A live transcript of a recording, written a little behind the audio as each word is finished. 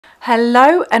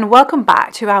Hello and welcome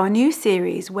back to our new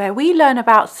series where we learn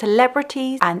about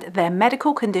celebrities and their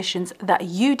medical conditions that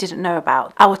you didn't know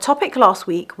about. Our topic last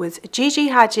week was Gigi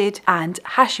Hadid and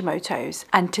Hashimoto's,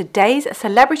 and today's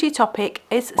celebrity topic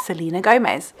is Selena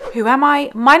Gomez. Who am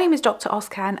I? My name is Dr.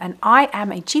 Ozcan and I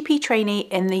am a GP trainee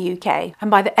in the UK.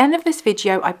 And by the end of this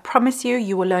video, I promise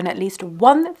you will learn at least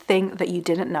one thing that you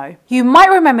didn't know. You might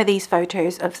remember these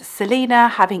photos of Selena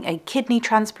having a kidney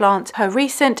transplant, her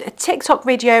recent TikTok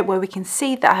video where we can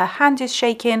see that her hand is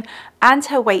shaking, and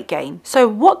her weight gain. So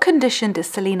what condition does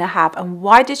Selena have and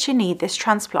why did she need this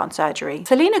transplant surgery?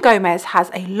 Selena Gomez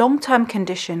has a long-term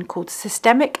condition called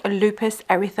systemic lupus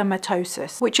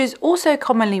erythematosus, which is also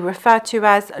commonly referred to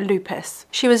as lupus.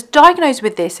 She was diagnosed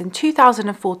with this in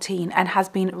 2014 and has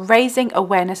been raising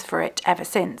awareness for it ever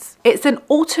since. It's an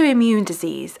autoimmune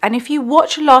disease, and if you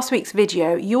watch last week's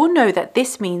video, you'll know that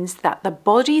this means that the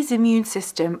body's immune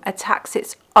system attacks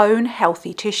its own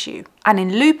healthy tissue. And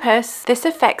in lupus, this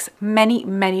affects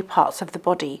many parts of the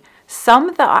body,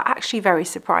 some that are actually very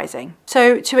surprising.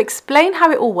 So to explain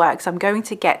how it all works, I'm going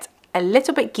to get a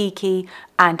little bit geeky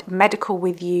and medical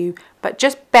with you, but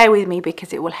just bear with me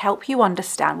because it will help you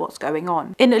understand what's going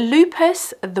on. In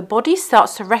lupus, the body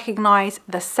starts to recognize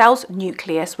the cell's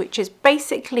nucleus, which is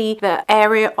basically the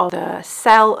area of the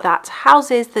cell that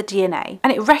houses the DNA,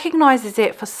 and it recognizes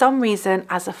it for some reason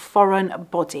as a foreign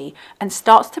body and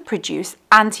starts to produce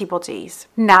antibodies.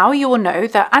 Now you will know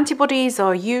that antibodies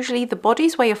are usually the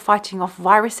body's way of fighting off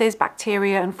viruses,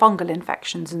 bacteria and fungal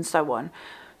infections and so on.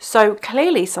 So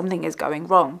clearly something is going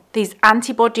wrong. These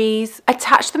antibodies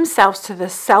attach themselves to the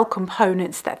cell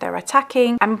components that they're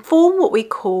attacking and form what we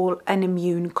call an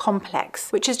immune complex,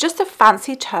 which is just a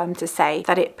fancy term to say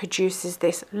that it produces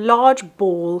this large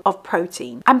ball of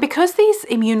protein. And because these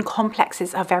immune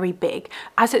complexes are very big,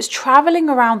 as it's traveling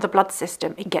around the blood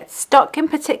system, it gets stuck in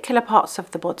particular parts of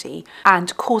the body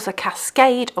and cause a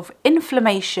cascade of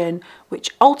inflammation, which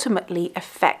ultimately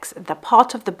affects the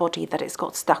part of the body that it's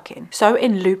got stuck in. So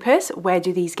in lupus, where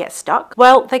do these get stuck?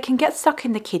 Well, they can get stuck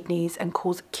in the kidneys and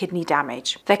cause kidney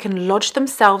damage. They can lodge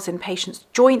themselves in patients'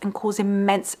 joints and cause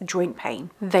immense joint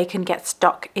pain. They can get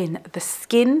stuck in the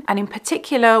skin, and in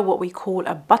particular what we call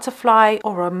a butterfly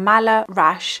or a malar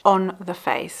rash on the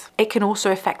face. It can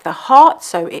also affect the heart,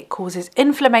 so it causes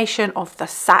inflammation of the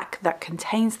sac that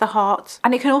contains the heart,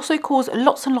 and it can also cause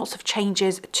lots and lots of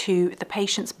changes to the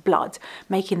patient's blood,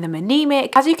 making them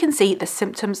anemic. As you can see, the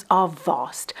symptoms are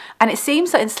vast, and it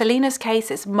seems that in Selena's case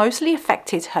it's mostly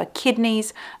affected her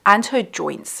kidneys and her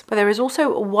joints. But there is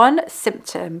also one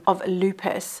symptom of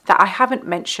lupus that I haven't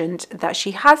mentioned that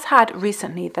she has had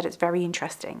recently that is very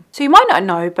interesting. So you might not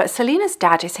know, but Selena's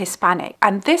dad is Hispanic,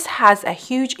 and this has a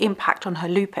huge impact on her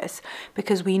lupus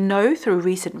because we know through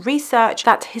recent research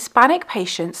that Hispanic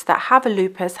patients that have a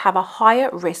lupus have a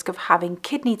higher risk of having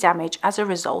kidney damage as a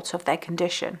result of their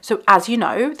condition. So as you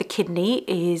know, the kidney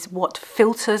is what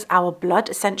filters our blood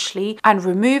essentially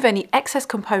and remove any excess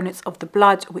components of the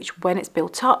blood, which when it's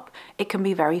built up, it can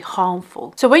be very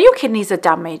harmful. So when your kidneys are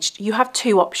damaged, you have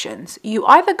two options. You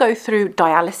either go through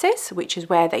dialysis, which is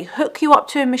where they hook you up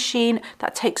to a machine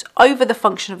that takes over the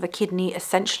function of the kidney,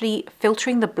 essentially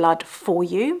filtering the blood for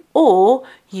you, or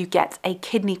you get a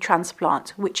kidney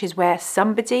transplant, which is where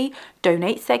somebody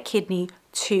donates their kidney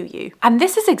to you. And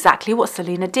this is exactly what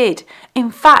Selena did.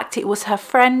 In fact, it was her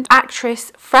friend, actress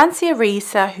Francia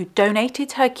Raisa, who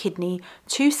donated her kidney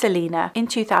to Selena in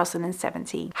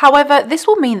 2017. However, this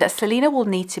will mean that Selena will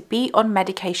need to be on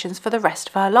medications for the rest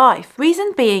of her life.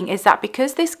 Reason being is that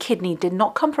because this kidney did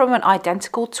not come from an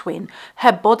identical twin,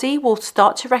 her body will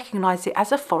start to recognize it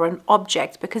as a foreign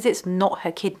object because it's not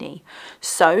her kidney.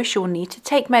 So she'll need to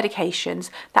take medications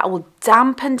that will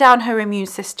dampen down her immune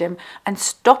system and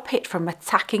stop it from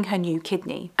attacking her new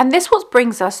kidney. And this what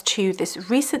brings us to this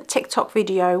recent TikTok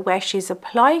video where she's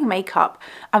applying makeup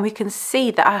and we can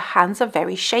see that her hands are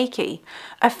very shaky.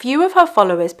 A few of her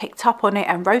followers picked up on it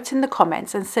and wrote in the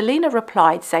comments, and Selena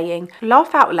replied saying,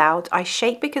 "Laugh out loud, I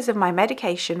shake because of my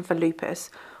medication for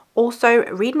lupus. Also,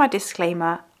 read my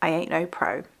disclaimer, I ain't no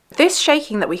pro." This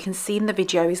shaking that we can see in the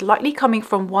video is likely coming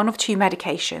from one of two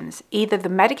medications, either the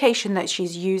medication that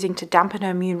she's using to dampen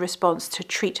her immune response to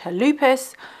treat her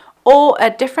lupus, or a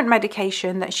different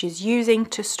medication that she's using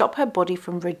to stop her body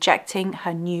from rejecting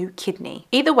her new kidney.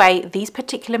 Either way, these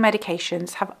particular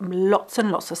medications have lots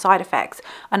and lots of side effects,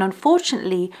 and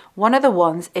unfortunately, one of the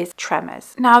ones is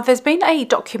tremors. Now, there's been a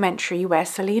documentary where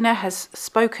Selena has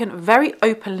spoken very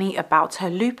openly about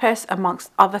her lupus, amongst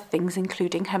other things,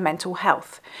 including her mental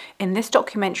health. In this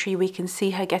documentary, we can see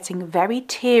her getting very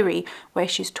teary, where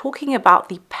she's talking about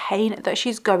the pain that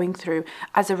she's going through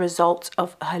as a result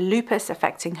of her lupus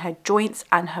affecting her her joints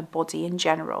and her body in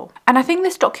general. And I think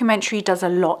this documentary does a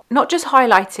lot, not just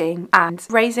highlighting and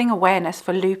raising awareness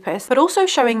for lupus, but also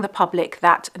showing the public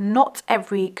that not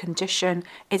every condition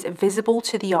is visible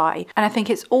to the eye. And I think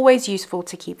it's always useful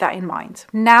to keep that in mind.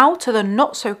 Now to the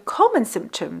not so common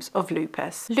symptoms of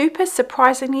lupus. Lupus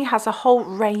surprisingly has a whole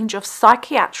range of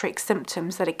psychiatric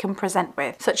symptoms that it can present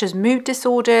with, such as mood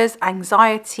disorders,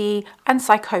 anxiety, and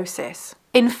psychosis.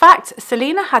 In fact,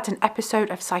 Selena had an episode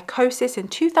of psychosis in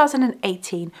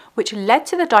 2018, which led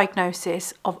to the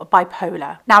diagnosis of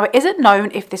bipolar. Now, it isn't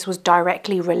known if this was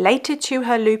directly related to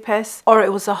her lupus or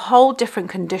it was a whole different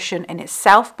condition in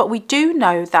itself, but we do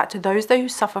know that those who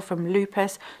suffer from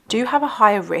lupus do have a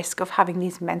higher risk of having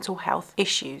these mental health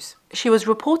issues. She was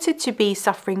reported to be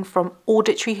suffering from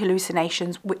auditory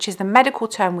hallucinations, which is the medical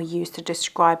term we use to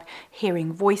describe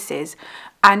hearing voices.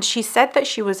 And she said that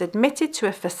she was admitted to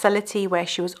a facility where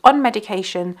she was on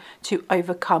medication to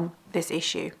overcome this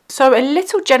issue. So a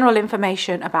little general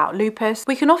information about lupus.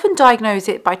 We can often diagnose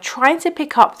it by trying to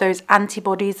pick up those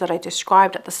antibodies that I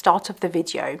described at the start of the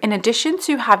video. In addition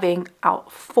to having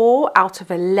 4 out of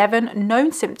 11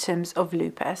 known symptoms of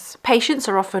lupus, patients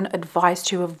are often advised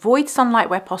to avoid sunlight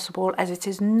where possible, as it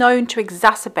is known to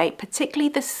exacerbate particularly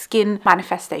the skin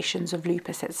manifestations of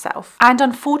lupus itself. And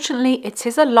unfortunately, it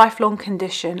is a lifelong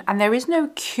condition and there is no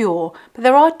cure, but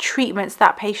there are treatments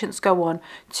that patients go on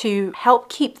to help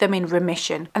keep them in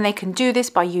remission, and they can do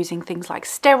this by using things like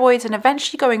steroids and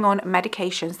eventually going on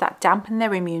medications that dampen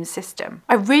their immune system.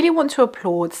 I really want to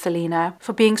applaud Selena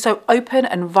for being so open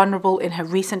and vulnerable in her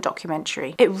recent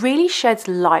documentary. It really sheds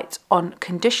light on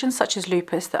conditions such as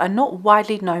lupus that are not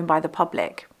widely known by the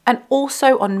public, and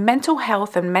also on mental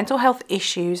health and mental health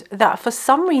issues that for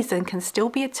some reason can still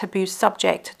be a taboo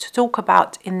subject to talk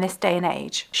about in this day and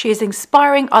age. She is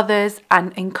inspiring others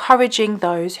and encouraging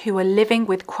those who are living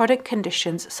with chronic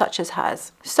conditions such as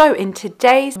hers. So in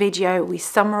today's video, we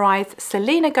summarize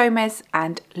Selena Gomez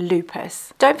and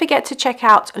lupus. Don't forget to check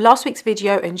out last week's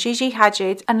video on Gigi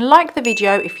Hadid and like the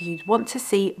video if you want to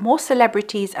see more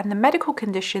celebrities and the medical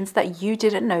conditions that you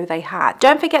didn't know they had.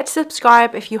 Don't forget to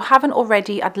subscribe if you haven't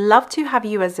already. I'd love to have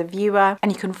you as a viewer,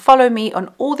 and you can follow me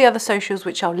on all the other socials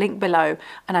which I'll link below,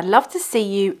 and I'd love to see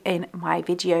you in my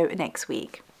video next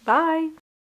week. Bye.